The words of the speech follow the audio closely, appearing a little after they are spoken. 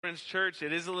Friends Church,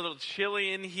 it is a little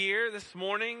chilly in here this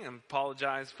morning. I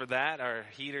apologize for that. Our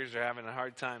heaters are having a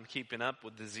hard time keeping up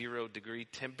with the 0-degree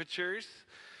temperatures.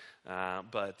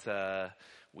 But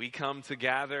we come to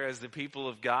gather as the people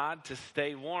of God to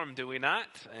stay warm, do we not?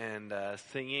 And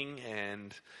singing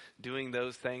and doing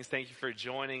those things. Thank you for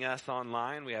joining us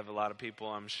online. We have a lot of people,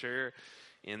 I'm sure,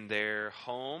 in their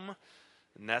home,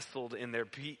 nestled in their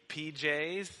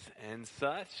PJs and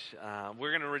such. We're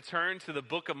going to return to the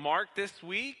book of Mark this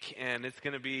week, and it's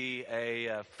going to be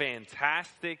a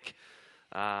fantastic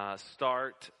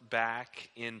start back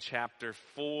in chapter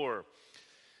 4.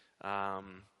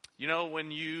 You know,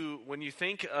 when you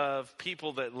think of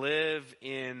people that live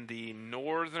in the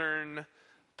northern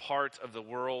part of the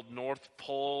world, North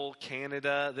Pole,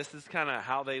 Canada, this is kind of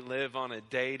how they live on a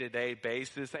day-to-day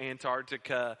basis.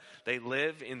 Antarctica, they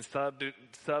live in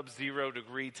sub-0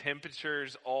 degree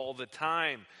temperatures all the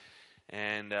time.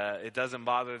 And it doesn't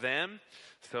bother them,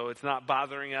 so it's not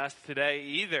bothering us today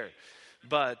either.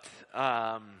 But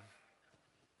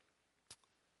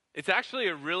it's actually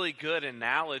a really good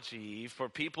analogy for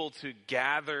people to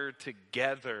gather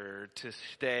together to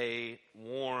stay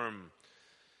warm.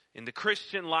 In the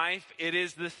Christian life, it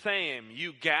is the same.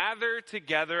 You gather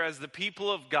together as the people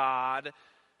of God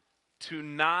to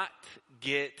not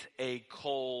get a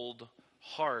cold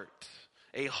heart.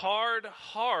 A hard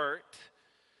heart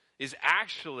is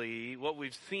actually what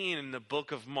we've seen in the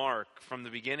book of Mark from the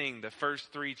beginning, the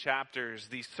first 3 chapters,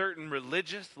 these certain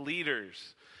religious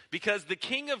leaders. Because the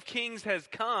King of Kings has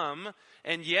come,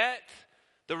 and yet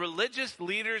the religious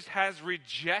leaders has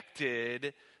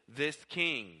rejected this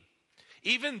king.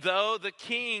 Even though the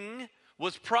king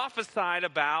was prophesied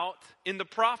about in the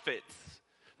prophets.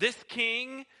 This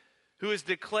king who is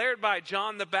declared by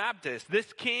John the Baptist.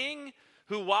 This king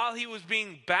who, while he was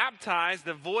being baptized,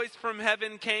 a voice from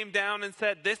heaven came down and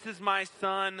said, "This is my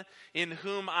son in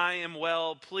whom I am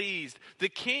well pleased." The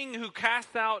king who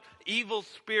casts out evil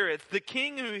spirits. The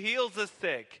king who heals the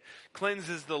sick,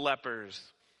 cleanses the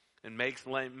lepers, and makes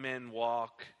lame men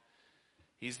walk.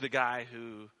 He's the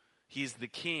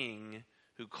king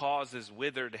who causes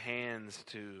withered hands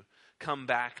to come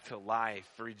back to life,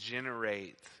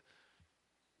 regenerate,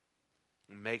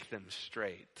 and make them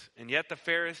straight. And yet the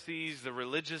Pharisees, the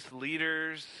religious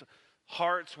leaders'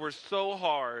 hearts were so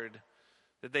hard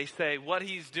that they say, what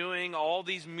he's doing, all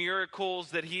these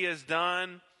miracles that he has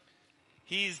done,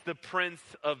 he's the prince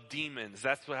of demons.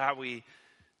 That's how we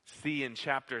see in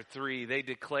chapter 3. They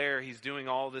declare he's doing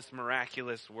all this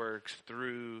miraculous works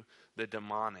through the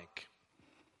demonic.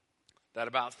 That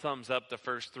about sums up the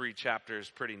first 3 chapters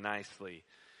pretty nicely.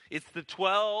 It's the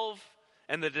 12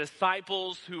 and the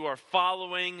disciples who are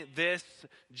following this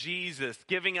Jesus,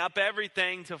 giving up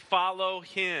everything to follow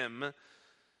him,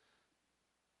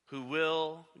 who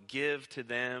will give to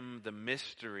them the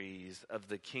mysteries of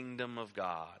the kingdom of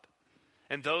God.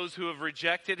 And those who have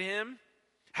rejected him,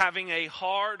 having a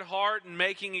hard heart and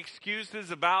making excuses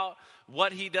about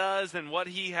what he does and what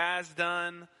he has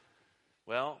done,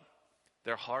 well,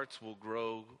 their hearts will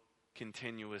grow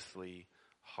continuously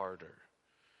harder.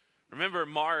 Remember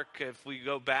Mark, if we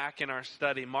go back in our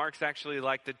study, Mark's actually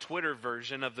like the Twitter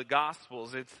version of the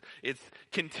Gospels. It's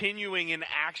continuing in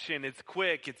action, it's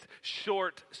quick, it's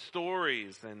short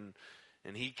stories. And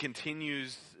he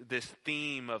continues this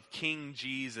theme of King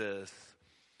Jesus.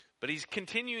 But he's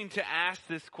continuing to ask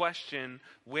this question,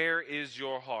 where is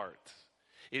your heart?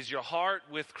 Is your heart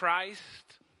with Christ?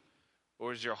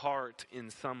 Or is your heart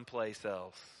in someplace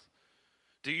else?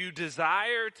 Do you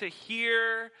desire to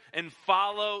hear and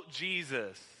follow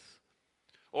Jesus?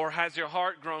 Or has your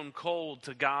heart grown cold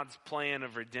to God's plan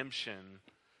of redemption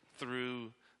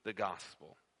through the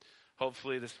gospel?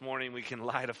 Hopefully this morning we can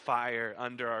light a fire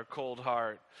under our cold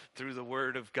heart through the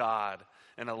word of God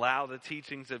and allow the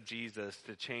teachings of Jesus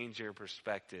to change your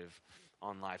perspective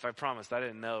on life. I promised I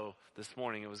didn't know this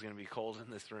morning it was going to be cold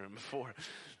in this room before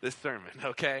this sermon,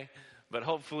 okay? But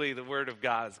hopefully the word of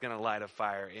God is going to light a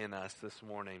fire in us this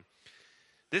morning.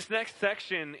 This next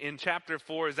section in chapter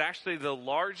 4 is actually the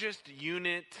largest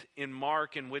unit in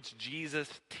Mark in which Jesus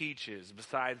teaches,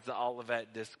 besides the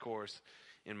Olivet Discourse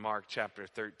in Mark chapter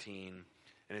 13.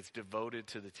 And it's devoted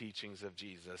to the teachings of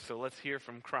Jesus. So let's hear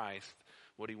from Christ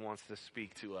what he wants to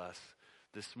speak to us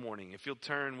this morning. If you'll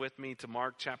turn with me to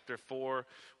Mark chapter 4,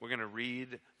 we're going to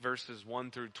read verses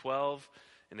 1 through 12.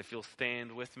 And if you'll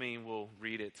stand with me, we'll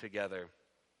read it together.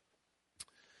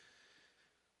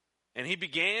 And he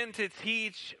began to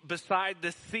teach beside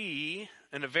the sea,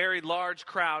 and a very large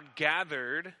crowd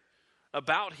gathered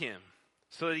about him,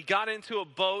 So he got into a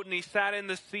boat and he sat in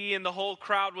the sea, and the whole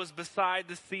crowd was beside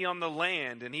the sea on the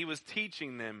land. And he was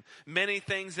teaching them many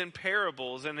things in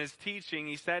parables. In his teaching,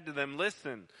 he said to them,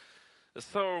 listen, the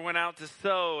sower went out to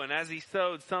sow, and as he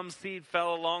sowed, some seed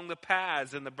fell along the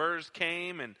paths, and the birds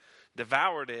came and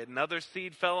devoured it. And other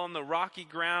seed fell on the rocky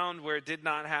ground where it did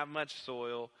not have much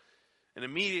soil. And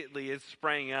immediately it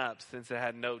sprang up, since it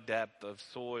had no depth of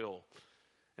soil.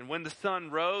 And when the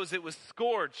sun rose, it was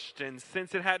scorched, and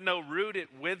since it had no root, it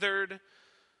withered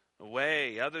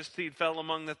away. Other seed fell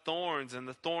among the thorns, and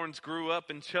the thorns grew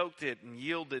up and choked it and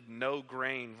yielded no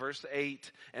grain. Verse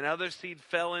 8, and other seed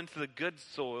fell into the good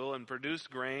soil and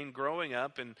produced grain, growing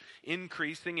up and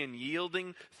increasing and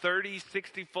yielding 30,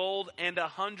 60-fold, and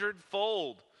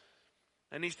 100-fold.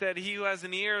 And he said, he who has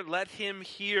an ear, let him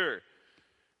hear.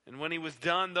 And when he was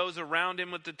done, those around him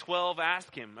with the 12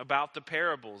 asked him about the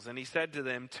parables. And he said to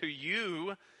them, to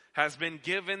you has been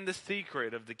given the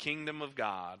secret of the kingdom of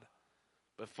God.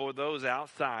 But for those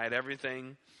outside,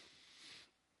 everything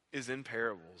is in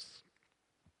parables,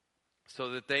 so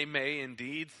that they may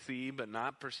indeed see but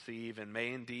not perceive, and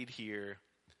may indeed hear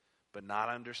but not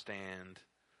understand,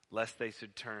 lest they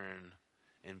should turn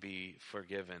and be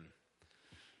forgiven.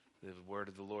 The word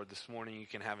of the Lord this morning. You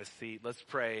can have a seat. Let's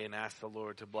pray and ask the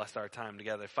Lord to bless our time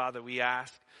together. Father, we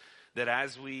ask that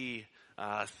as we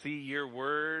see your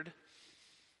word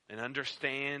and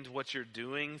understand what you're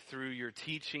doing through your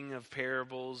teaching of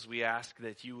parables, we ask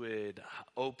that you would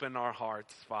open our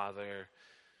hearts, Father,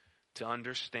 to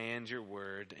understand your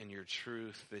word and your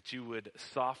truth, that you would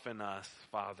soften us,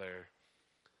 Father,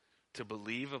 to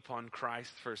believe upon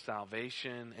Christ for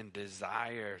salvation and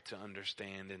desire to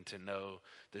understand and to know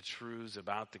the truths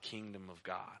about the kingdom of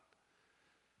God.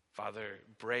 Father,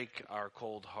 break our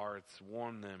cold hearts,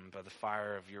 warm them by the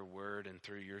fire of your word and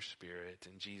through your Spirit.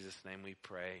 In Jesus' name we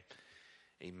pray.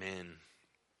 Amen.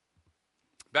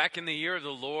 Back in the year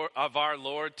of our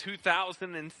Lord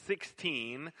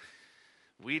 2016,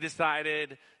 we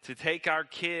decided to take our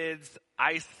kids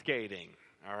ice skating.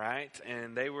 All right,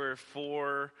 and they were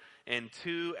 4 and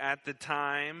 2 at the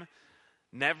time.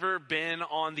 Never been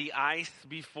on the ice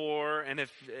before,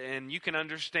 and you can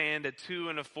understand a 2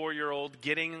 and a 4-year-old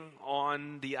getting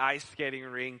on the ice skating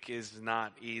rink is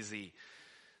not easy.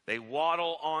 They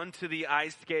waddle onto the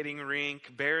ice skating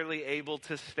rink, barely able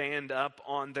to stand up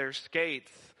on their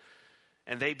skates.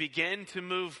 And they begin to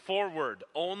move forward,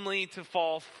 only to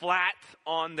fall flat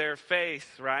on their face,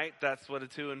 right? That's what a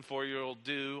 2 and 4-year-old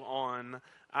do on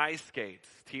ice skates.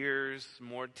 Tears,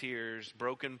 more tears,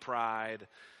 broken pride.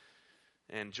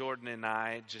 And Jordan and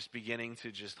I just beginning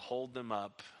to just hold them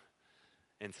up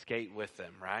and skate with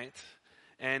them, right?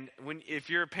 And if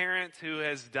you're a parent who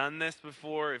has done this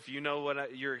before, if you know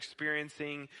what you're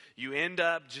experiencing, you end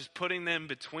up just putting them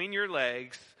between your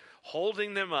legs,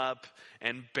 holding them up,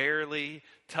 and barely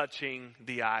touching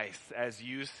the ice as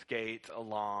you skate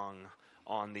along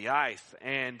on the ice.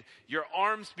 And your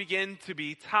arms begin to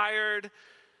be tired,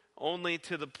 only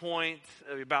to the point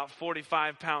of about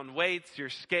 45-pound weights. You're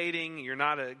skating. You're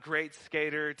not a great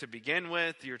skater to begin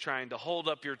with. You're trying to hold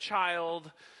up your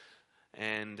child,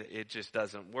 and it just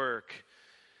doesn't work.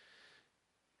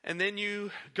 And then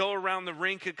you go around the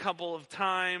rink a couple of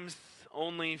times,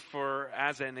 only for,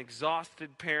 as an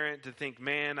exhausted parent, to think,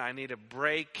 man, I need a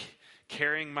break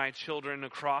carrying my children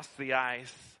across the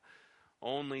ice,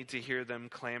 only to hear them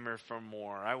clamor for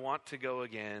more. I want to go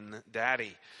again,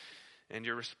 Daddy. And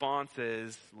your response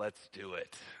is, let's do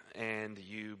it. And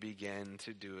you begin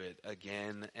to do it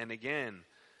again and again.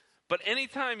 But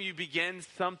anytime you begin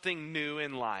something new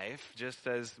in life, just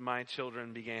as my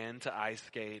children began to ice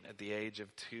skate at the age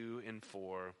of 2 and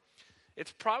 4,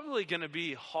 it's probably going to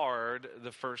be hard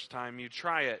the first time you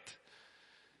try it.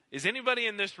 Is anybody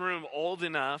in this room old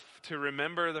enough to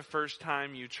remember the first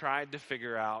time you tried to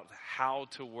figure out how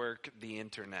to work the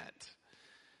internet?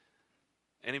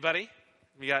 Anybody?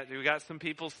 We got some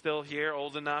people still here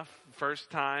old enough, first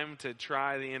time to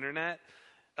try the internet.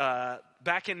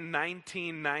 Back in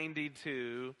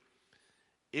 1992,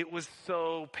 it was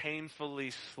so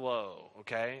painfully slow,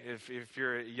 okay? If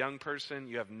you're a young person,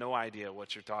 you have no idea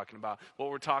what you're talking about.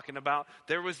 What we're talking about,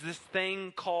 there was this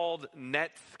thing called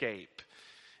Netscape.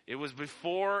 It was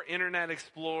before Internet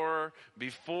Explorer,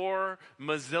 before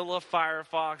Mozilla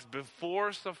Firefox,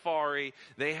 before Safari.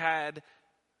 They had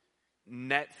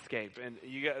Netscape, and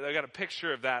I got a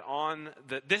picture of that on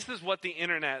this is what the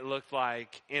internet looked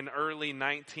like in early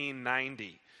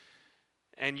 1990.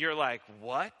 And you're like,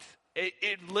 what?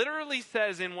 It literally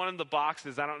says in one of the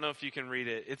boxes, I don't know if you can read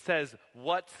it, it says,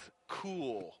 what's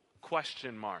cool? ?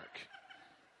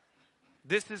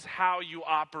 This is how you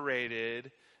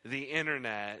operated the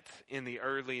internet in the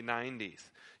early 90s.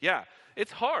 Yeah,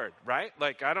 it's hard, right?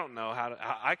 Like, I don't know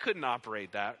I couldn't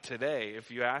operate that today if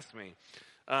you asked me.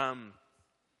 Now,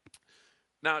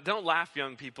 don't laugh,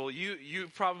 young people. You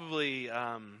probably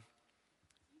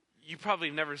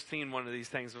never seen one of these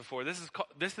things before.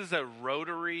 This is a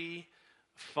rotary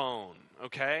phone,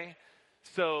 okay?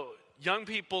 So young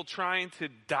people trying to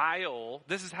dial,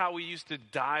 this is how we used to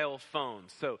dial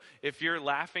phones. So if you're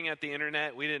laughing at the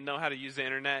internet, we didn't know how to use the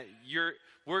internet,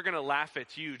 we're going to laugh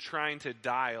at you trying to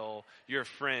dial your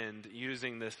friend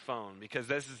using this phone, because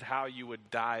this is how you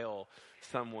would dial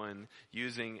someone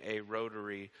using a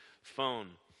rotary phone.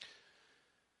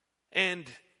 And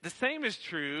the same is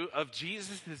true of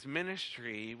Jesus'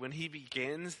 ministry when he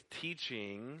begins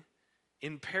teaching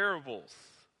in parables.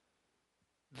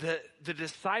 The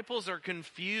disciples are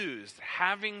confused,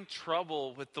 having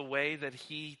trouble with the way that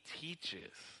he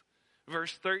teaches.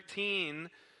 Verse 13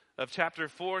 of chapter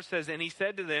 4 says, "And he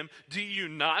said to them, 'Do you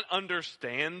not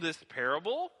understand this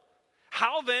parable?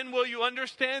 How then will you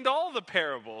understand all the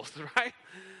parables?'" Right?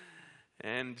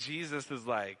 And Jesus is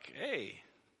like, "Hey,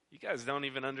 you guys don't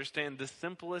even understand the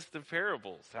simplest of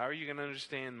parables. How are you going to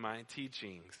understand my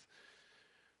teachings?"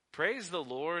 Praise the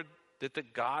Lord that the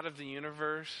God of the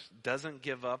universe doesn't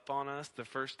give up on us the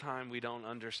first time we don't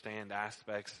understand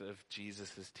aspects of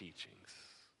Jesus' teachings.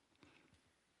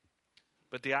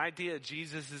 But the idea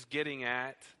Jesus is getting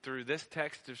at through this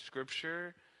text of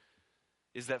Scripture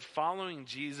is that following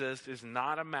Jesus is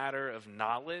not a matter of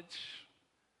knowledge.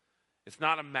 It's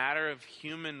not a matter of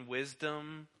human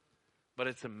wisdom, but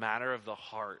it's a matter of the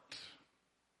heart.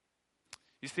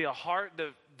 You see, a heart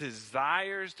that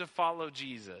desires to follow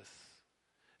Jesus,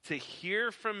 to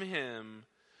hear from him,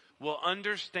 will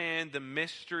understand the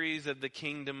mysteries of the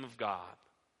kingdom of God.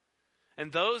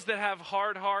 And those that have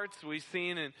hard hearts, we've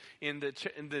seen in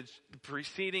the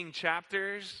preceding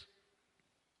chapters,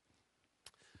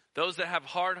 those that have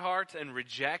hard hearts and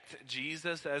reject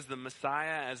Jesus as the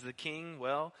Messiah, as the King,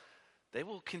 well, they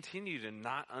will continue to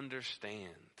not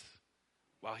understand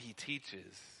while he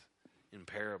teaches in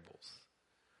parables.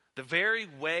 The very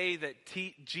way that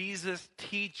Jesus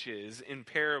teaches in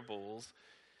parables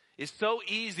is so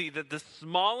easy that the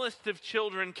smallest of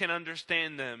children can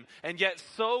understand them, and yet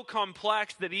so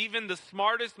complex that even the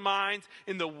smartest minds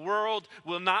in the world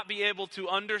will not be able to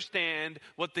understand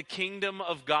what the kingdom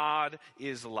of God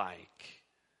is like.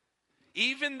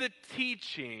 Even the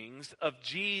teachings of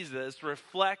Jesus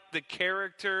reflect the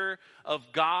character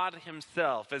of God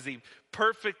himself, as he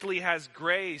perfectly has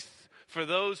grace for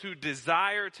those who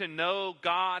desire to know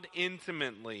God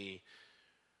intimately,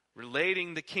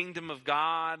 relating the kingdom of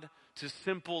God to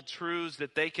simple truths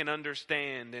that they can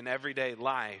understand in everyday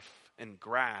life and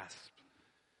grasp,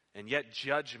 and yet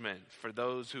judgment for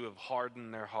those who have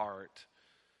hardened their heart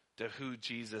to who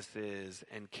Jesus is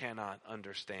and cannot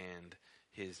understand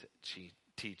his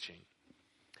teaching.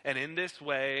 And in this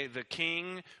way, the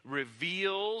King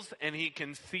reveals and he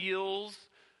conceals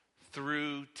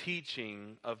through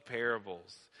teaching of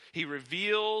parables. He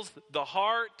reveals the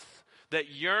hearts that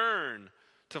yearn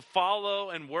to follow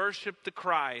and worship the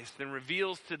Christ, and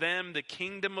reveals to them the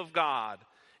kingdom of God,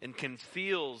 and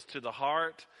conceals to the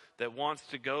heart that wants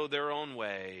to go their own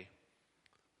way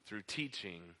through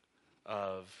teaching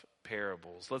of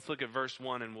parables. Let's look at verse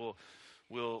 1, and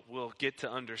we'll get to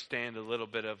understand a little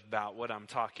bit about what I'm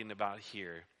talking about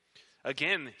here.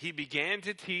 Again, he began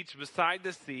to teach beside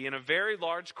the sea, and a very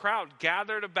large crowd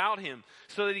gathered about him,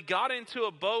 so that he got into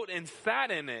a boat and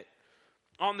sat in it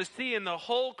on the sea, and the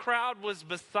whole crowd was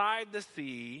beside the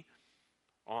sea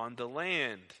on the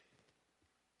land.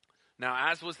 Now,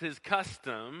 as was his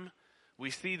custom, we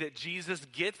see that Jesus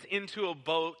gets into a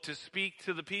boat to speak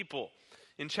to the people.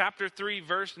 In chapter 3,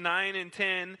 verse 9 and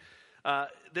 10,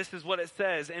 this is what it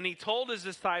says. "And he told his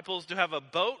disciples to have a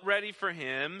boat ready for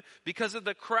him because of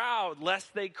the crowd,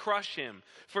 lest they crush him.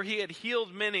 For he had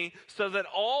healed many, so that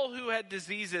all who had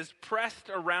diseases pressed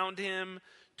around him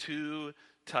to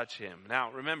touch him." Now,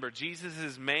 remember,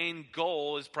 Jesus' main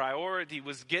goal, his priority,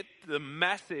 was get the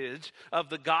message of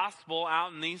the gospel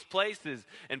out in these places.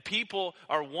 And people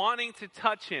are wanting to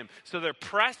touch him, so they're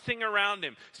pressing around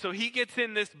him. So he gets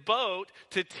in this boat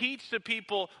to teach the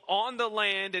people on the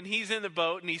land, and he's in the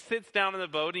boat, and he sits down in the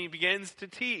boat, and he begins to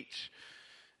teach.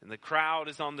 And the crowd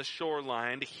is on the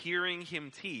shoreline hearing him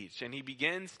teach, and he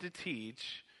begins to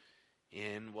teach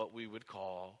in what we would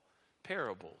call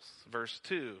parables. Verse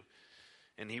 2.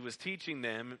 "And he was teaching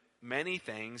them many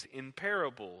things in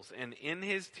parables. And in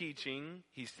his teaching,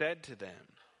 he said to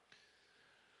them."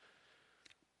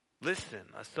 Listen,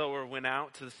 a sower went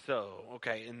out to sow.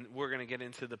 Okay, and we're going to get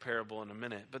into the parable in a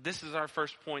minute. But this is our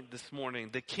first point this morning.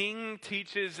 The king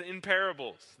teaches in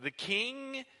parables. The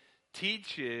king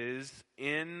teaches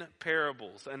in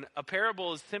parables. And a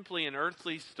parable is simply an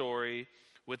earthly story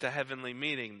with a heavenly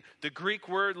meaning. The Greek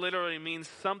word literally means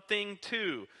something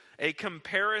to, a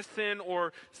comparison,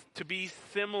 or to be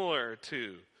similar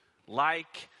to,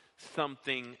 like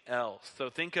something else. So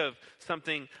think of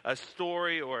something, a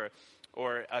story or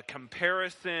a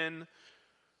comparison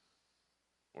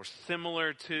or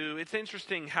similar to. It's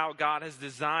interesting how God has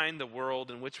designed the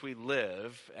world in which we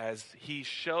live as he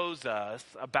shows us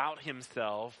about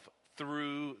himself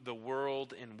through the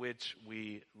world in which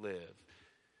we live.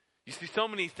 You see, so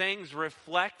many things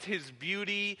reflect his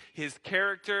beauty, his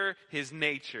character, his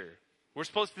nature. We're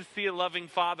supposed to see a loving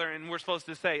Father and we're supposed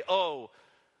to say, oh,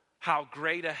 how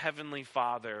great a heavenly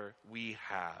Father we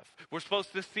have. We're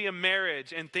supposed to see a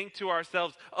marriage and think to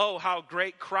ourselves, oh, how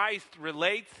great Christ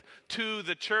relates to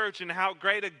the church and how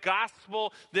great a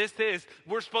gospel this is.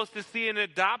 We're supposed to see an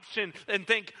adoption and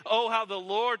think, oh, how the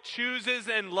Lord chooses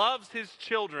and loves his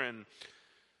children.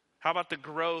 How about the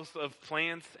growth of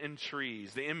plants and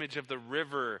trees, the image of the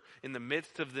river in the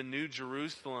midst of the New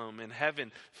Jerusalem in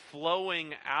heaven,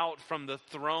 flowing out from the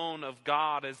throne of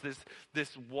God as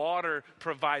this water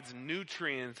provides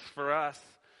nutrients for us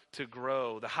to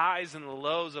grow. The highs and the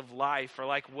lows of life are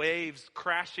like waves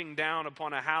crashing down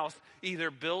upon a house,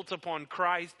 either built upon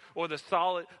Christ or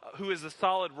who is the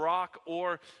solid rock,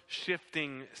 or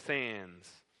shifting sands.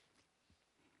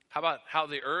 How about how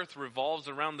the earth revolves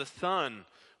around the sun,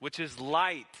 which is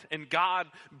light, and God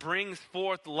brings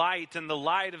forth light, and the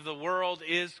light of the world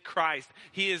is Christ.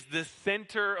 He is the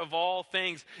center of all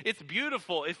things. It's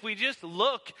beautiful if we just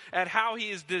look at how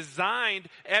he has designed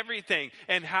everything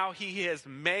and how he has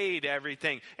made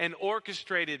everything and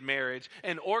orchestrated marriage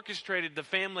and orchestrated the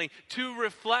family to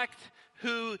reflect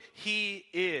who he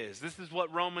is. This is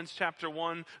what Romans chapter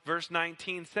 1 verse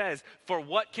 19 says. For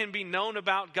what can be known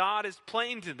about God is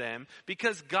plain to them,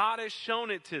 because God has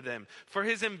shown it to them. For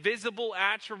his invisible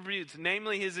attributes,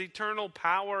 namely his eternal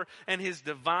power and his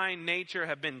divine nature,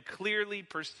 have been clearly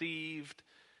perceived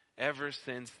ever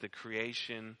since the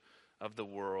creation of the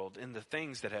world in the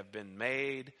things that have been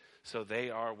made, so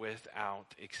they are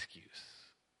without excuse.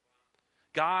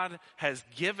 God has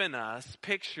given us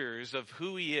pictures of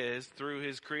who he is through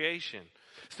his creation.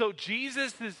 So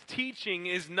Jesus' teaching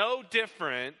is no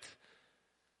different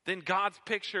than God's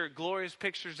glorious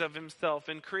pictures of himself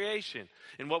in creation.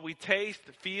 And what we taste,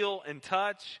 feel, and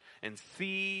touch and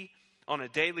see on a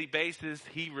daily basis,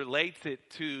 he relates it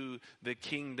to the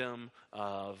kingdom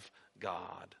of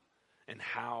God and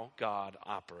how God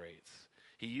operates.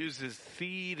 He uses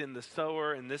seed and the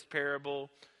sower in this parable.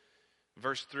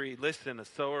 Verse 3, listen, a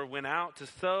sower went out to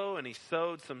sow, and he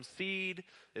sowed some seed.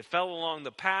 It fell along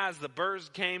the paths. The birds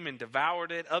came and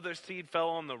devoured it. Other seed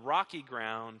fell on the rocky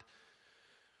ground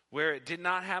where it did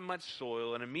not have much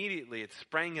soil, and immediately it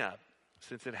sprang up,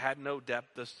 since it had no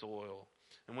depth of soil.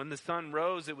 And when the sun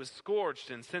rose, it was scorched,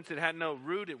 and since it had no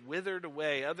root, it withered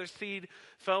away. Other seed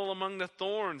fell among the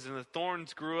thorns, and the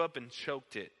thorns grew up and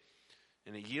choked it,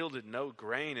 and it yielded no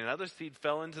grain. And other seed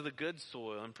fell into the good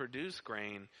soil and produced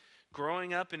grain,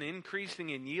 growing up and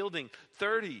increasing and yielding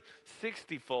 30,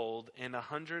 60-fold, and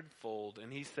 100-fold.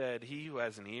 And he said, he who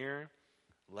has an ear,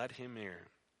 let him hear.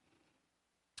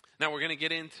 Now we're going to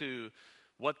get into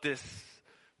what this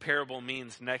parable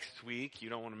means next week. You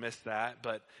don't want to miss that.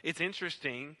 But it's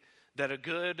interesting that a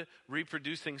good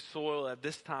reproducing soil at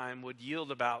this time would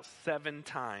yield about 7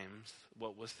 times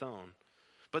what was sown.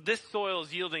 But this soil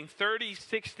is yielding 30,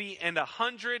 60, and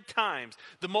 100 times.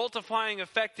 The multiplying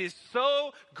effect is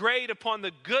so great upon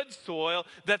the good soil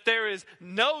that there is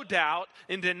no doubt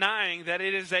in denying that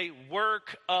it is a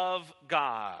work of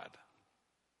God.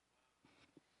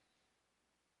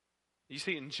 You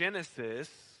see, in Genesis,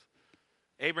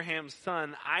 Abraham's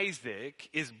son Isaac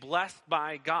is blessed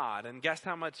by God. And guess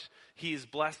how much he is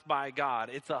blessed by God?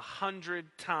 It's 100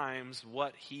 times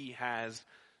what he has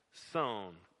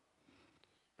sown.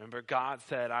 Remember, God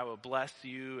said, I will bless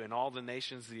you, and all the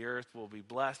nations of the earth will be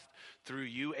blessed through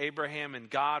you, Abraham. And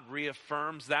God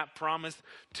reaffirms that promise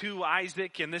to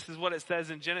Isaac. And this is what it says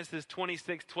in Genesis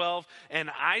 26:12. And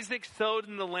Isaac sowed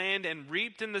in the land and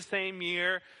reaped in the same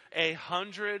year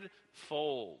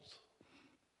 100-fold.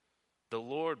 The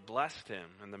Lord blessed him,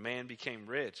 and the man became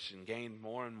rich and gained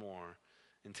more and more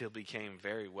until he became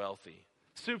very wealthy.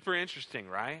 Super interesting,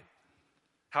 right?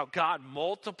 How God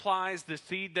multiplies the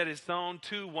seed that is sown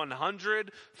to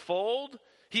 100-fold.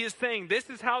 He is saying this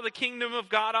is how the kingdom of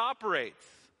God operates.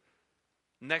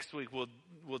 Next week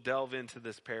we'll delve into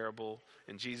this parable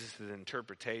and Jesus'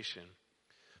 interpretation.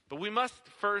 But we must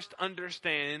first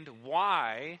understand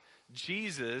why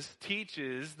Jesus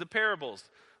teaches the parables.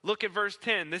 Look at verse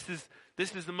 10. This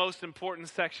is the most important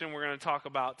section we're going to talk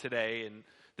about today, and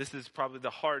this is probably the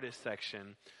hardest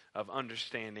section of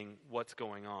understanding what's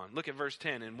going on. Look at verse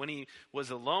 10. And when he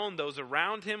was alone, those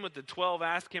around him with the 12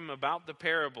 asked him about the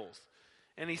parables.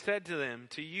 And he said to them,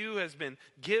 to you has been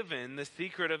given the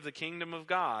secret of the kingdom of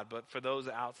God, but for those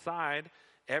outside,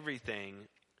 everything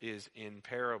is in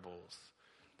parables.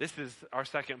 This is our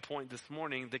second point this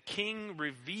morning. The king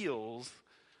reveals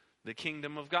the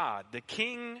kingdom of God. The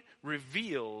king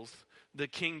reveals the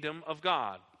kingdom of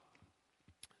God.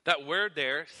 That word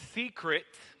there, secret,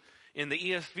 in the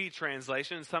ESV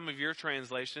translation, some of your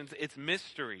translations, it's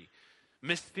mystery.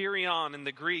 Mysterion in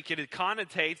the Greek, it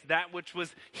connotates that which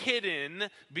was hidden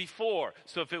before.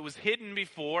 So if it was hidden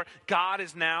before, God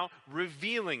is now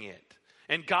revealing it.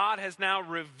 And God has now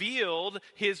revealed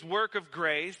his work of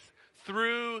grace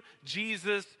through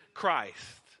Jesus Christ.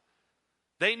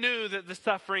 They knew that the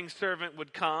suffering servant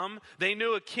would come. They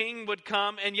knew a king would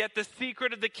come. And yet the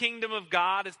secret of the kingdom of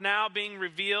God is now being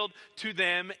revealed to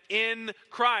them in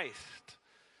Christ.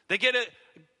 They get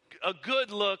a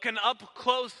good look, an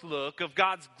up-close look of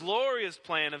God's glorious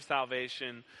plan of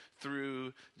salvation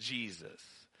through Jesus.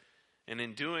 And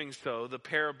in doing so, the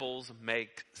parables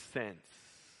make sense.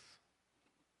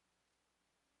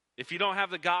 If you don't have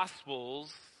the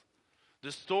Gospels,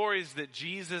 the stories that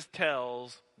Jesus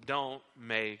tells don't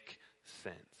make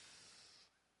sense.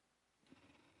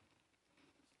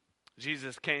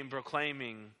 Jesus came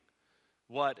proclaiming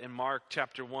what in Mark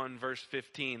chapter 1 verse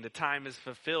 15, the time is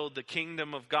fulfilled, the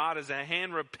kingdom of God is at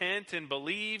hand, repent and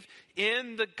believe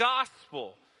in the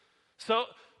gospel. So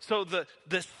the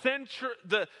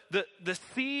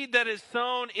seed that is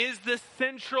sown is the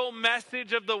central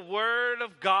message of the word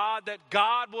of God, that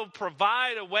God will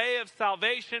provide a way of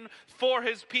salvation for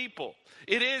his people.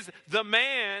 It is the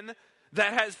man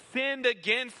that has sinned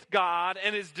against God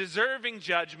and is deserving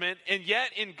judgment, and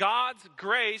yet in God's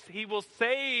grace, he will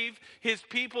save his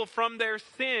people from their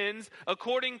sins.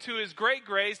 According to his great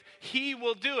grace, he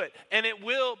will do it. And it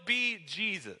will be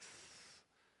Jesus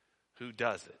who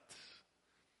does it.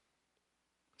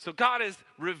 So God is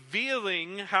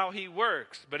revealing how he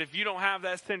works. But if you don't have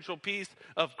that central piece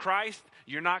of Christ,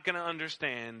 you're not going to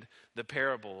understand the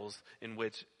parables in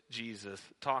which Jesus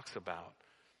talks about.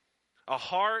 A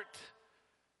heart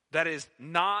that is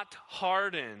not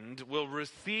hardened will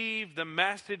receive the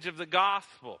message of the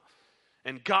gospel.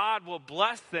 And God will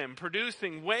bless them,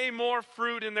 producing way more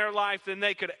fruit in their life than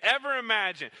they could ever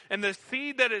imagine. And the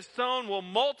seed that is sown will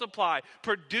multiply,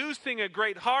 producing a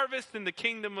great harvest in the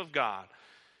kingdom of God.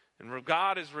 And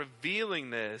God is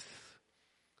revealing this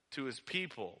to his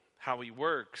people, how he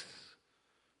works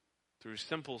through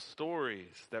simple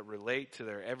stories that relate to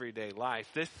their everyday life.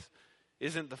 This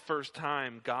isn't the first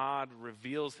time God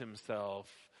reveals himself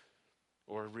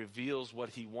or reveals what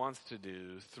he wants to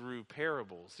do through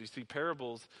parables. You see,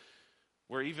 parables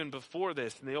were even before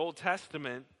this. In the Old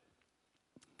Testament,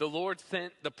 the Lord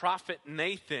sent the prophet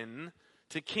Nathan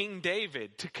to King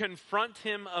David to confront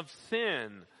him of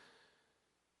sin.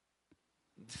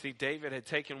 See, David had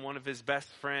taken one of his best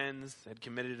friends, had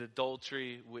committed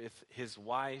adultery with his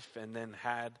wife, and then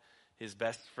had his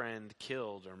best friend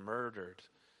killed or murdered.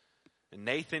 And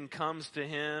Nathan comes to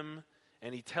him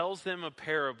and he tells him a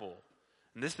parable.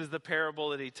 And this is the parable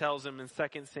that he tells him in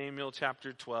 2 Samuel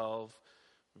chapter 12,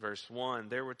 verse 1.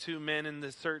 There were two men in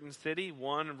this certain city,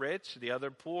 one rich, the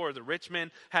other poor. The rich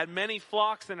man had many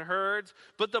flocks and herds,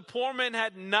 but the poor man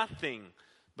had nothing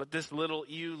but this little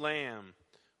ewe lamb,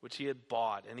 which he had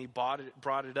bought. And he brought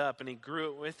it up, and he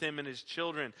grew it with him and his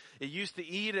children. It used to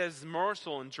eat as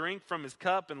morsel and drink from his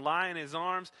cup and lie in his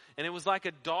arms, and it was like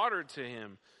a daughter to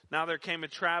him. Now there came a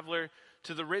traveler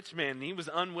to the rich man, and he was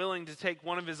unwilling to take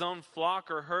one of his own flock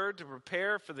or herd to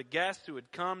prepare for the guests who had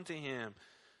come to him.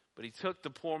 But he took the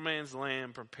poor man's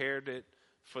lamb, prepared it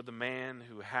for the man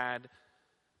who had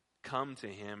come to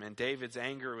him. And David's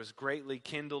anger was greatly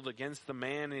kindled against the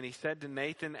man, and he said to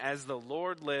Nathan, as the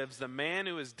Lord lives, the man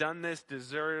who has done this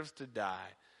deserves to die,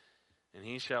 and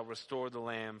he shall restore the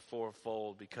lamb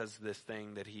fourfold because of this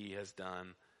thing that he has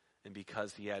done, and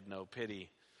because he had no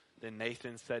pity. Then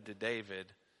Nathan said to David,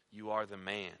 you are the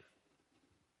man.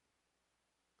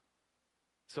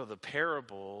 So the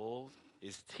parable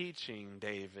is teaching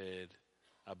David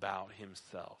about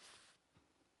himself.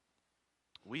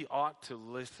 We ought to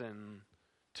listen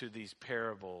to these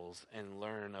parables and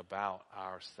learn about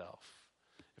ourselves.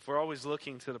 If we're always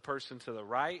looking to the person to the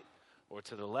right or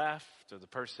to the left, or the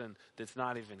person that's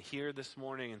not even here this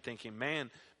morning and thinking, man,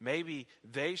 maybe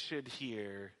they should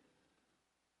hear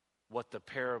what the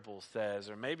parable says,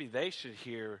 or maybe they should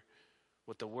hear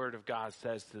what the Word of God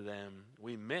says to them,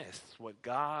 we miss what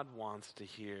God wants to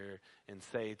hear and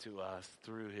say to us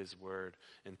through His Word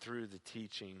and through the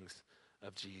teachings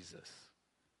of Jesus.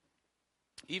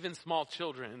 Even small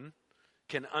children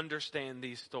can understand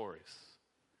these stories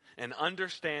and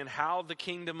understand how the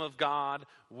kingdom of God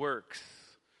works.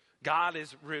 God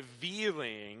is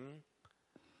revealing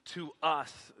to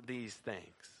us these things.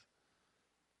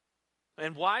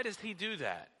 And why does He do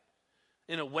that?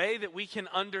 In a way that we can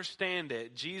understand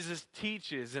it. Jesus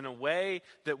teaches in a way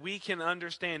that we can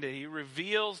understand it. He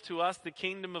reveals to us the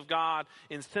kingdom of God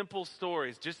in simple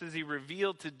stories, just as He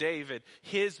revealed to David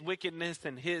his wickedness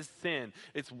and his sin.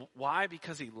 It's why?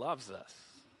 Because He loves us.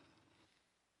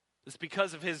 It's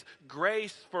because of His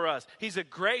grace for us. He's a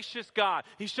gracious God.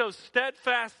 He shows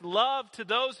steadfast love to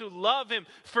those who love Him,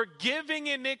 forgiving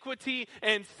iniquity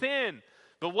and sin.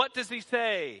 But what does He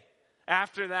say?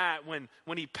 After that, when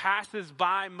He passes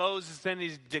by Moses and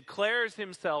He declares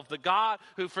Himself the God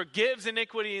who forgives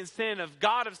iniquity and sin, of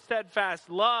God of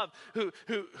steadfast love,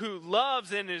 who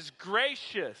loves and is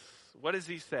gracious, what does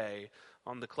He say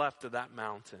on the cleft of that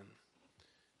mountain?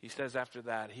 He says after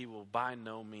that, He will by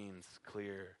no means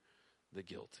clear the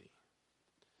guilty.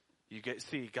 You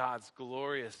see, God's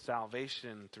glorious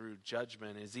salvation through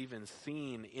judgment is even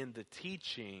seen in the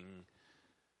teaching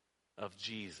of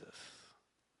Jesus.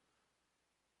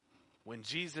 When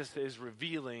Jesus is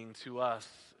revealing to us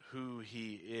who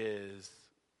He is.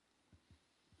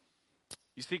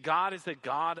 You see, God is a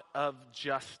God of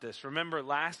justice. Remember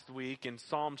last week in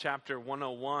Psalm chapter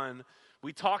 101,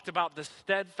 we talked about the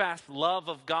steadfast love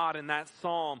of God in that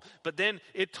psalm. But then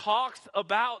it talks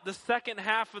about the second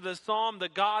half of the psalm, the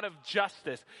God of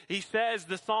justice. He says,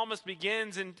 the psalmist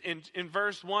begins in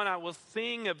verse 1, I will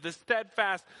sing of the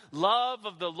steadfast love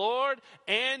of the Lord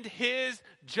and His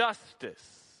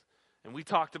justice. And we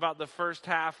talked about the first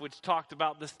half, which talked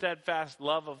about the steadfast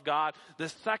love of God. The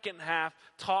second half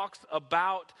talks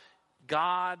about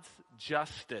God's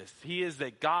justice. He is a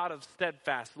God of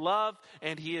steadfast love,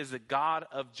 and He is a God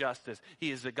of justice. He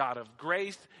is a God of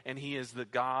grace, and He is the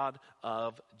God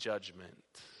of judgment.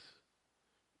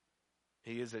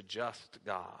 He is a just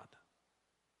God.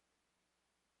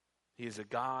 He is a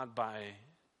God by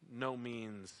no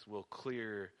means will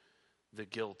clear the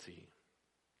guilty.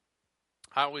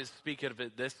 I always speak of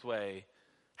it this way.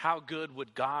 How good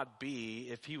would God be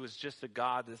if He was just a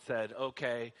God that said,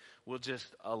 okay, we'll just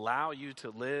allow you to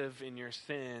live in your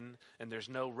sin and there's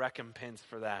no recompense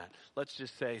for that. Let's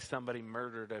just say somebody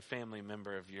murdered a family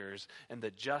member of yours and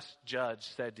the just judge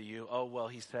said to you, oh, well,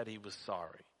 he said he was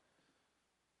sorry.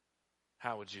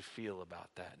 How would you feel about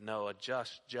that? No, a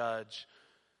just judge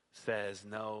says,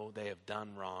 no, they have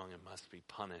done wrong and must be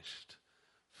punished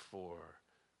for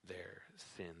their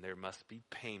sin. There must be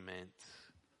payment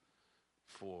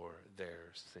for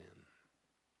their sin.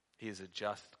 He is a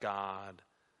just God,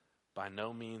 by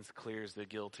no means clears the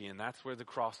guilty, and that's where the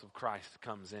cross of Christ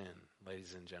comes in,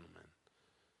 ladies and gentlemen.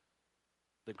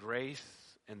 The grace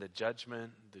and the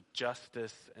judgment, the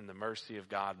justice and the mercy of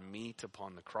God meet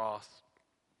upon the cross,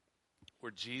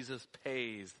 where Jesus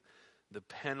pays the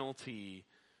penalty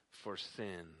for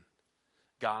sin.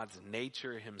 God's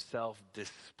nature Himself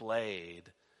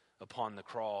displayed upon the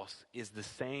cross is the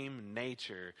same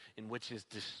nature in which is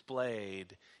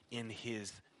displayed in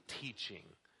His teaching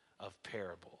of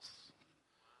parables.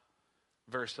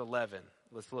 Verse 11,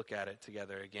 let's look at it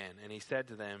together again. And He said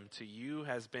to them, to you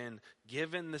has been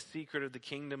given the secret of the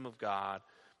kingdom of God,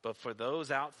 but for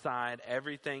those outside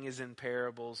everything is in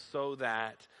parables, so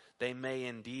that they may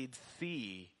indeed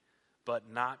see but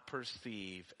not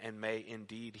perceive, and may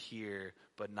indeed hear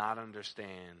but not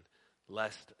understand,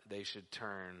 lest they should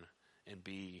turn and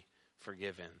be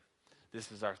forgiven.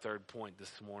 This is our third point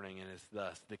this morning, and it's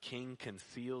thus: the King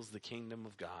conceals the kingdom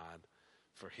of God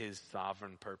for His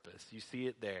sovereign purpose. You see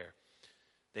it there.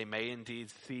 They may indeed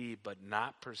see but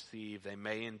not perceive. They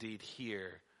may indeed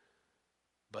hear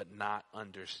but not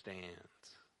understand,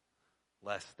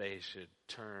 lest they should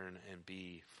turn and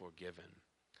be forgiven.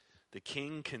 The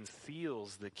King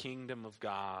conceals the kingdom of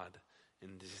God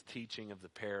in His teaching of the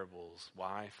parables.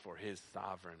 Why? For His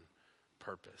sovereign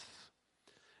purpose.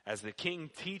 As the King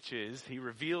teaches, He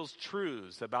reveals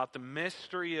truths about the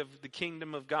mystery of the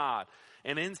kingdom of God,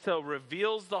 and in so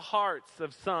reveals the hearts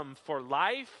of some for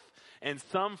life and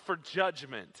some for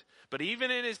judgment. But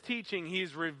even in His teaching,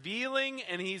 He's revealing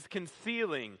and He's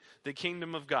concealing the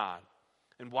kingdom of God.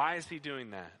 And why is He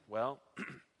doing that? Well,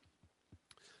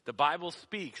 The Bible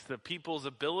speaks the people's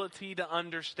ability to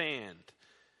understand,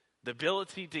 the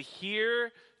ability to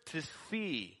hear, to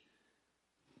see.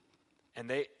 And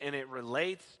it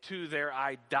relates to their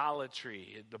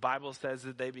idolatry. The Bible says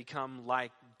that they become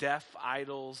like deaf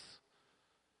idols,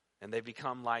 and they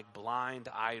become like blind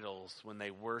idols when they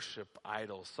worship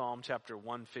idols. Psalm chapter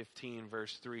 115,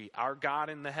 verse 3. Our God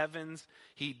in the heavens,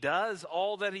 he does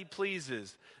all that he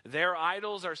pleases. Their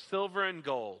idols are silver and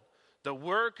gold, the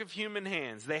work of human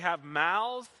hands. They have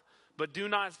mouths, but do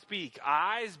not speak,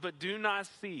 eyes, but do not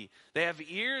see. They have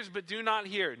ears, but do not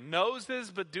hear, noses,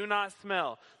 but do not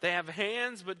smell. They have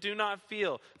hands, but do not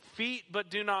feel, feet, but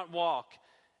do not walk.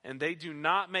 And they do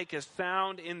not make a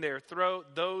sound in their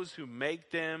throat. Those who make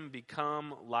them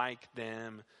become like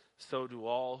them. So do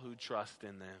all who trust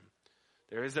in them.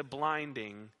 There is a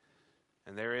blinding,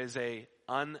 and there is a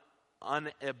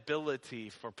inability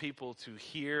for people to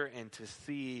hear and to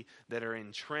see that are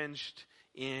entrenched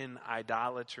in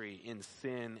idolatry, in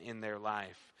sin in their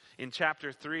life. In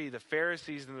chapter 3, the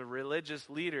Pharisees and the religious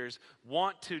leaders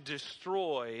want to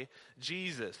destroy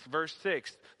Jesus. Verse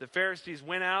 6, the Pharisees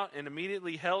went out and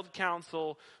immediately held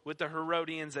counsel with the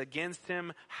Herodians against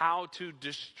him, how to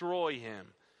destroy him.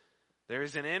 There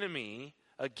is an enemy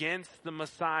against the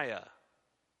Messiah.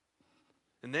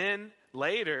 And then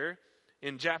later,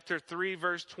 in chapter 3,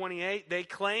 verse 28, they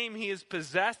claim he is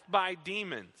possessed by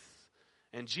demons.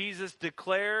 And Jesus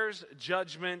declares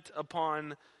judgment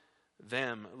upon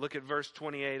them. Look at verse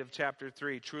 28 of chapter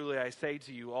 3. Truly I say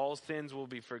to you, all sins will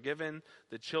be forgiven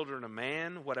the children of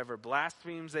man, whatever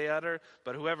blasphemies they utter.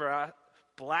 But whoever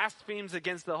blasphemes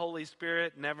against the Holy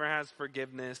Spirit never has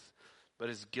forgiveness, but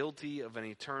is guilty of an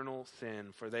eternal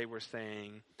sin. For they were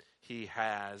saying he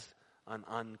has an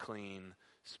unclean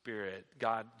spirit.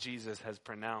 Jesus has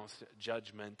pronounced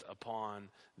judgment upon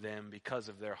them because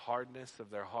of their hardness of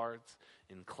their hearts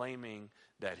in claiming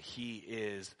that he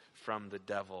is from the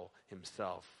devil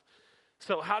himself.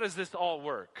 So how does this all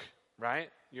work, right?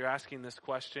 You're asking this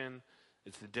question.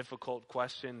 It's a difficult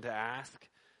question to ask.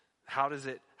 How does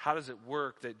it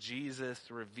work that Jesus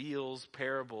reveals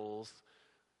parables?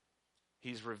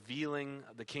 He's revealing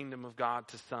the kingdom of God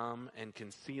to some and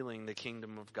concealing the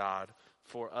kingdom of God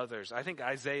for others. I think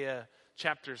Isaiah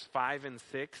chapters 5 and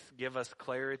 6 give us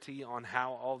clarity on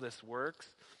how all this works.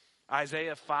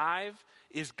 Isaiah 5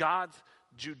 is God's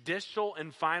judicial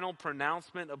and final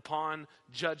pronouncement upon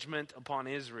judgment upon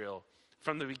Israel.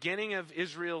 From the beginning of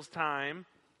Israel's time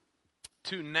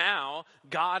to now,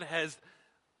 God has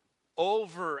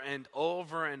over and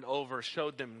over and over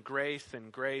showed them grace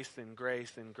and grace and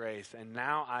grace and grace. And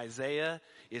now Isaiah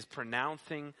is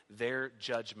pronouncing their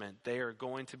judgment. They are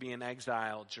going to be in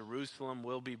exile. Jerusalem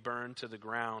will be burned to the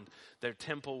ground. Their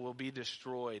temple will be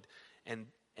destroyed.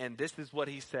 And this is what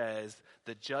he says: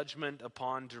 the judgment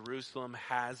upon Jerusalem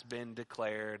has been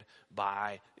declared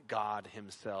by God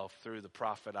himself through the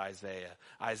prophet Isaiah.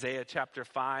 Isaiah chapter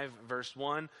 5 verse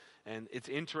 1. And it's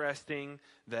interesting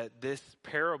that this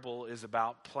parable is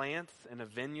about plants and a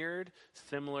vineyard,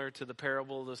 similar to the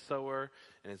parable of the sower.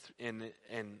 And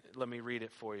let me read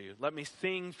it for you. Let me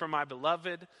sing for my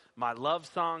beloved, my love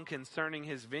song concerning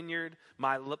his vineyard.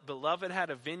 My beloved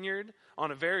had a vineyard on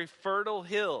a very fertile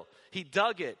hill. He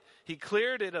dug it. He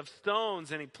cleared it of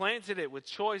stones, and he planted it with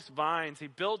choice vines. He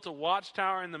built a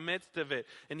watchtower in the midst of it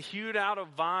and hewed out a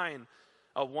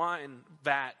wine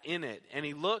vat in it, and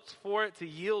he looked for it to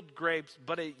yield grapes,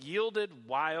 but it yielded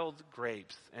wild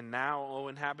grapes. And now, O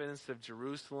inhabitants of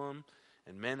Jerusalem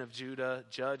and men of Judah,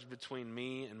 judge between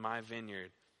me and my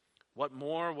vineyard. What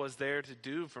more was there to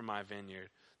do for my vineyard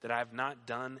that I have not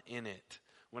done in it?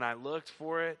 When I looked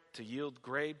for it to yield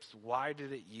grapes, why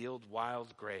did it yield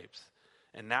wild grapes?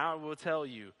 And now I will tell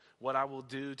you what I will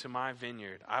do to my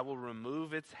vineyard. I will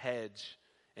remove its hedge,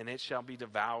 and it shall be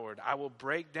devoured. I will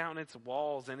break down its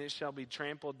walls, and it shall be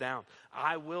trampled down.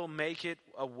 I will make it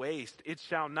a waste. It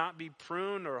shall not be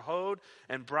pruned or hoed,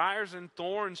 and briars and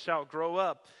thorns shall grow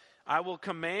up. I will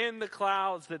command the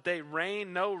clouds that they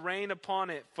rain no rain upon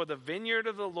it. For the vineyard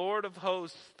of the Lord of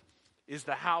hosts is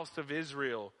the house of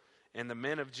Israel, and the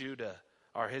men of Judah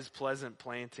are his pleasant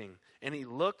planting. And he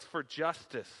looked for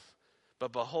justice,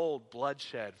 but behold,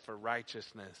 bloodshed for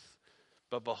righteousness.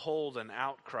 But behold, an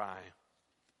outcry.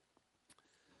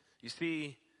 You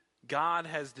see, God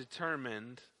has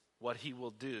determined what he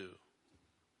will do.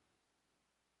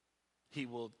 He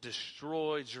will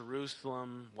destroy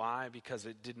Jerusalem. Why? Because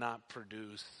it did not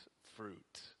produce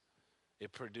fruit.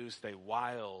 It produced a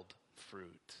wild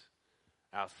fruit.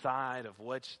 Outside of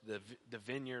which the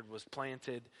vineyard was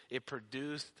planted, it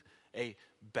produced a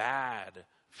bad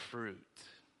fruit.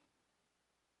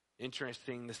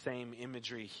 Interesting, the same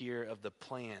imagery here of the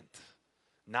plant.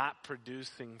 not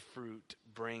producing fruit,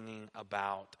 bringing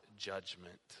about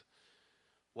judgment.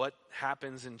 What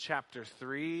happens in chapter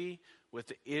 3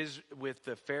 with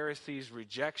the Pharisees'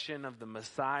 rejection of the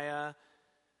Messiah?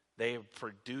 They are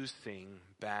producing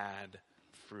bad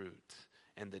fruit,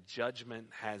 and the judgment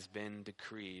has been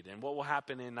decreed. And what will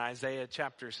happen in Isaiah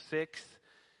chapter 6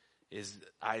 is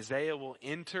Isaiah will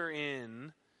enter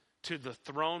in to the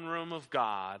throne room of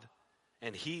God,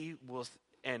 and he will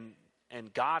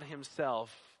and God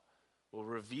himself will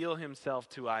reveal himself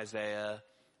to Isaiah.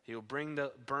 He will bring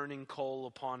the burning coal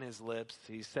upon his lips.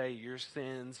 He say, your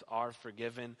sins are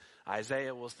forgiven.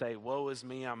 Isaiah will say, woe is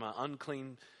me, I'm an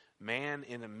unclean man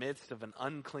in the midst of an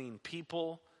unclean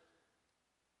people.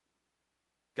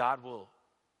 God will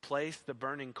place the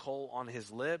burning coal on his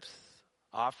lips,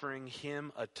 offering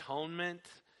him atonement.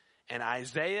 And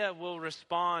Isaiah will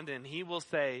respond and he will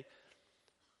say,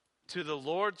 to the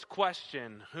Lord's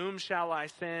question, whom shall I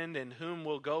send and whom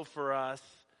will go for us?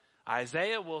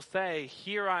 Isaiah will say,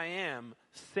 here I am,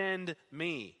 send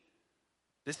me.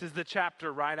 This is the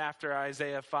chapter right after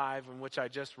Isaiah 5 in which I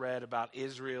just read about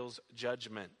Israel's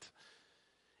judgment.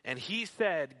 And he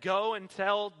said, go and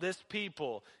tell this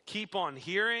people, keep on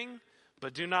hearing,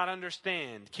 but do not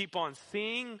understand. Keep on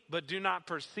seeing, but do not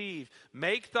perceive.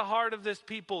 Make the heart of this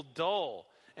people dull,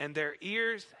 and their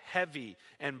ears heavy,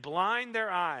 and blind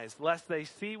their eyes, lest they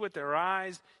see with their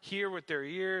eyes, hear with their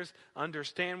ears,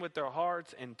 understand with their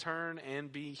hearts, and turn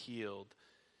and be healed.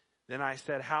 Then I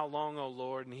said, how long, O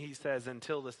Lord? And he says,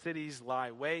 until the cities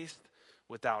lie waste,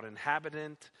 without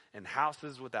inhabitant, and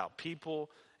houses without people,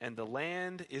 and the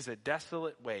land is a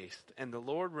desolate waste. And the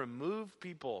Lord removed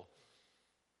people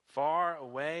far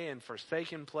away, and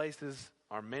forsaken places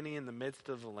are many in the midst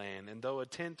of the land. And though a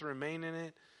tenth remain in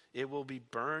it, it will be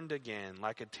burned again,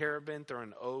 like a terebinth or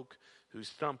an oak whose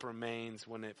stump remains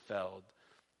when it felled.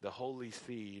 The holy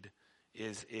seed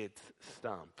is its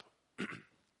stump.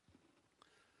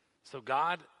 So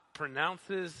God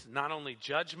pronounces not only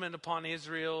judgment upon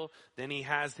Israel, then he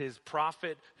has his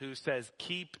prophet who says,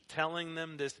 keep telling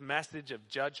them this message of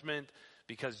judgment,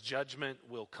 because judgment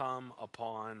will come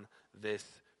upon this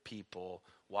people.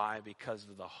 Why? Because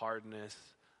of the hardness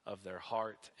of their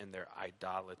heart and their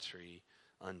idolatry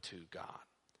unto God.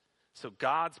 So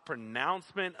God's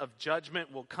pronouncement of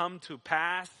judgment will come to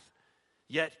pass,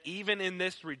 yet even in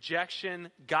this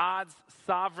rejection, God's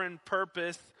sovereign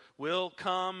purpose will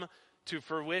come to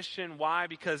fruition. Why?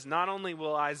 Because not only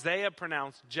will Isaiah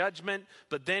pronounce judgment,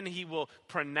 but then he will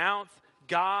pronounce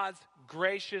God's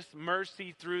gracious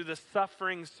mercy through the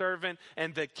suffering servant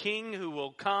and the king who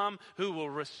will come, who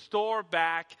will restore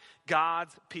back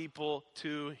God's people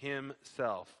to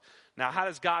himself. Now, how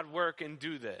does God work and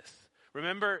do this?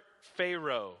 Remember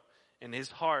Pharaoh and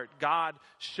his heart. God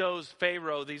shows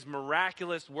Pharaoh these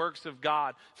miraculous works of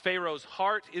God. Pharaoh's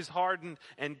heart is hardened,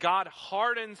 and God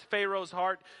hardens Pharaoh's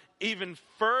heart even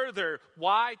further.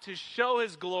 Why? To show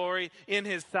his glory in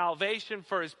his salvation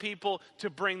for his people,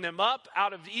 to bring them up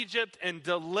out of Egypt and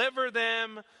deliver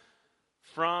them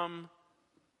from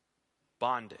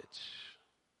bondage.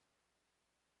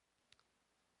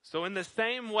 So in the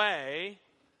same way,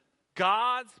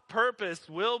 God's purpose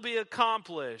will be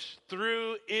accomplished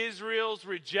through Israel's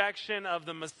rejection of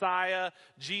the Messiah,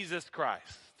 Jesus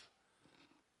Christ.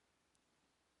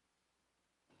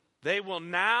 They will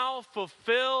now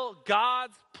fulfill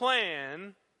God's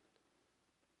plan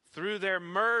through their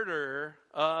murder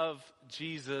of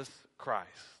Jesus Christ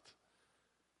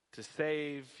to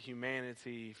save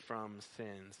humanity from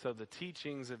sin. So the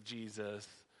teachings of Jesus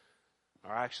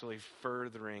are actually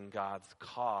furthering God's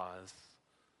cause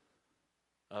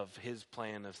of his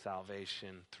plan of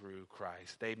salvation through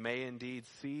Christ. They may indeed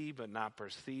see but not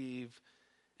perceive,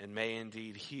 and may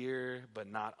indeed hear but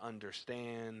not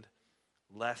understand,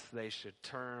 lest they should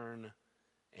turn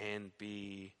and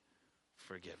be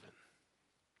forgiven.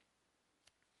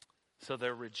 So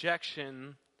their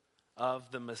rejection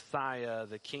of the Messiah,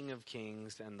 the King of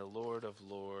Kings and the Lord of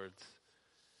Lords,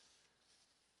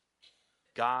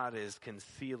 God is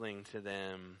concealing to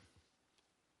them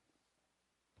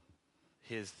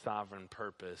his sovereign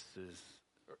purposes,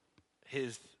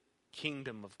 his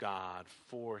kingdom of God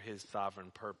for his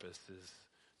sovereign purposes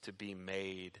to be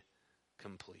made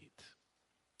complete.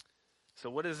 So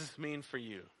what does this mean for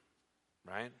you,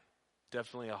 right?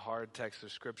 Definitely a hard text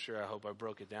of scripture. I hope I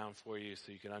broke it down for you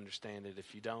so you can understand it.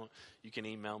 If you don't, you can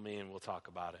email me and we'll talk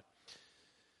about it.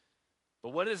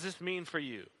 But what does this mean for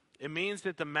you? It means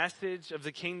that the message of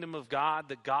the kingdom of God,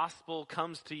 the gospel,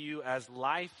 comes to you as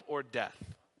life or death.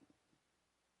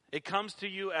 It comes to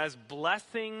you as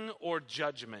blessing or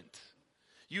judgment.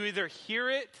 You either hear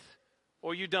it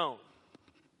or you don't.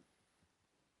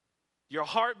 Your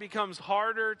heart becomes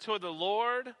harder toward the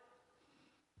Lord.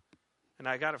 And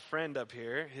I got a friend up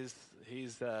here.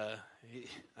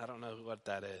 I don't know what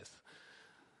that is.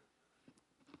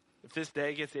 If this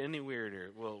day gets any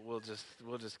weirder, we'll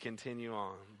just continue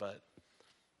on. But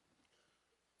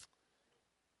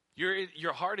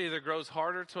your heart either grows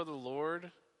harder toward the Lord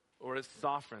or it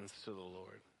softens to the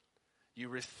Lord. You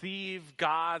receive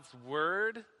God's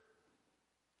word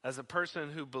as a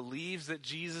person who believes that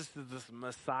Jesus is the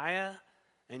Messiah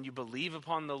and you believe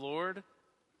upon the Lord,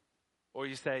 or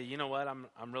you say, you know what, I'm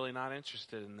really not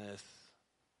interested in this.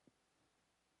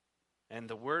 And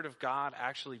the word of God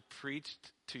actually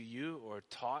preached to you or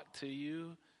taught to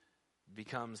you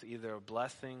becomes either a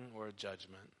blessing or a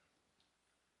judgment.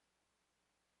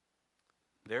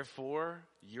 Therefore,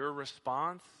 your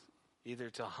response,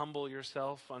 either to humble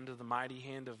yourself under the mighty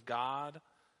hand of God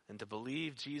and to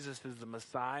believe Jesus is the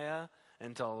Messiah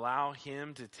and to allow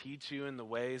him to teach you in the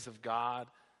ways of God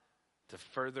to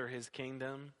further his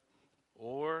kingdom,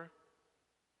 or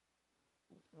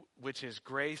which is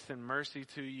grace and mercy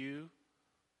to you,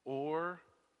 or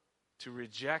to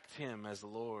reject him as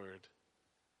Lord.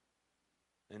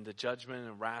 And the judgment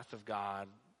and wrath of God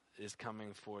is coming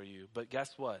for you. But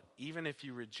guess what? Even if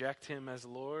you reject him as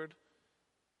Lord,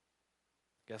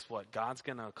 guess what? God's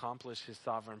going to accomplish his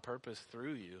sovereign purpose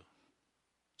through you,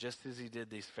 just as he did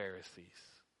these Pharisees.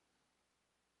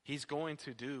 He's going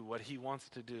to do what he wants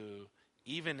to do,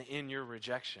 even in your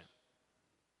rejection.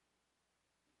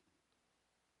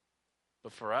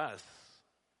 But for us,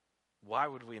 why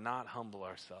would we not humble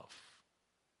ourselves?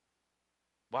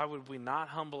 Why would we not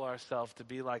humble ourselves to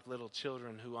be like little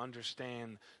children who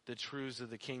understand the truths of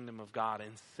the kingdom of God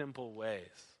in simple ways?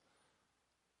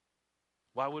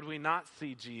 Why would we not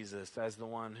see Jesus as the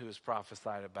one who is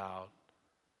prophesied about,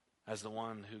 as the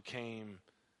one who came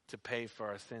to pay for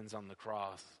our sins on the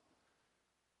cross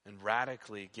and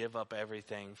radically give up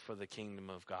everything for the kingdom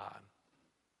of God?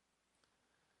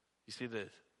 You see, the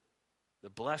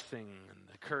blessing and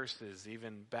the curses,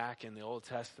 even back in the Old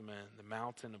Testament, the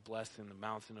mountain of blessing, the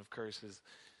mountain of curses,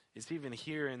 is even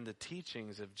here in the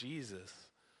teachings of Jesus.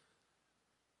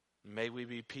 May we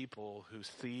be people who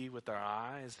see with our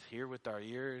eyes, hear with our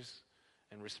ears,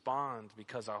 and respond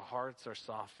because our hearts are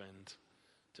softened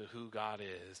to who God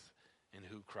is and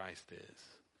who Christ is.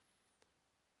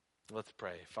 Let's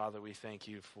pray. Father, we thank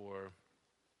you for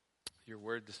your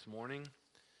word this morning.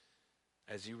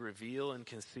 As you reveal and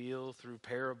conceal through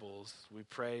parables, we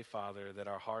pray, Father, that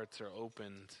our hearts are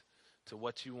opened to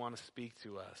what you want to speak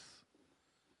to us.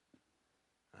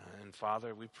 And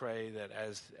Father, we pray that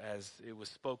as it was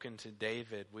spoken to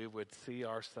David, we would see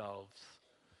ourselves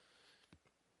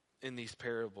in these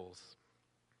parables,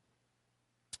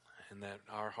 and that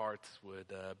our hearts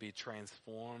would be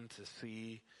transformed to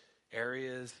see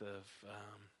areas of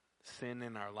sin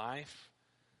in our life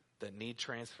that need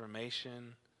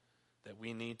transformation, that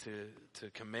we need to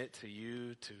commit to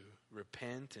you, to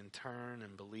repent and turn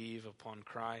and believe upon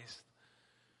Christ.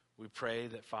 We pray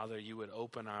that, Father, you would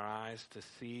open our eyes to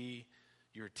see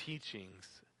your teachings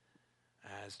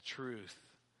as truth.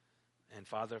 And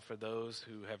Father, for those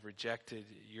who have rejected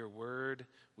your word,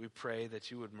 we pray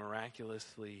that you would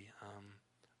miraculously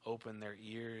open their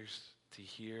ears to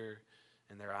hear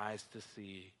and their eyes to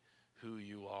see who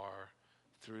you are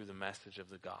through the message of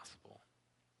the gospel.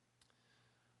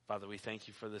 Father, we thank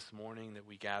you for this morning that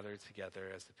we gather together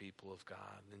as the people of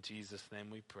God. In Jesus'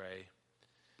 name we pray.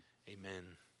 Amen.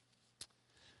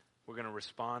 We're going to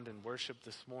respond and worship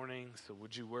this morning. So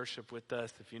would you worship with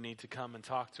us? If you need to come and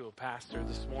talk to a pastor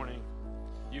this morning,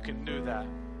 you can do that.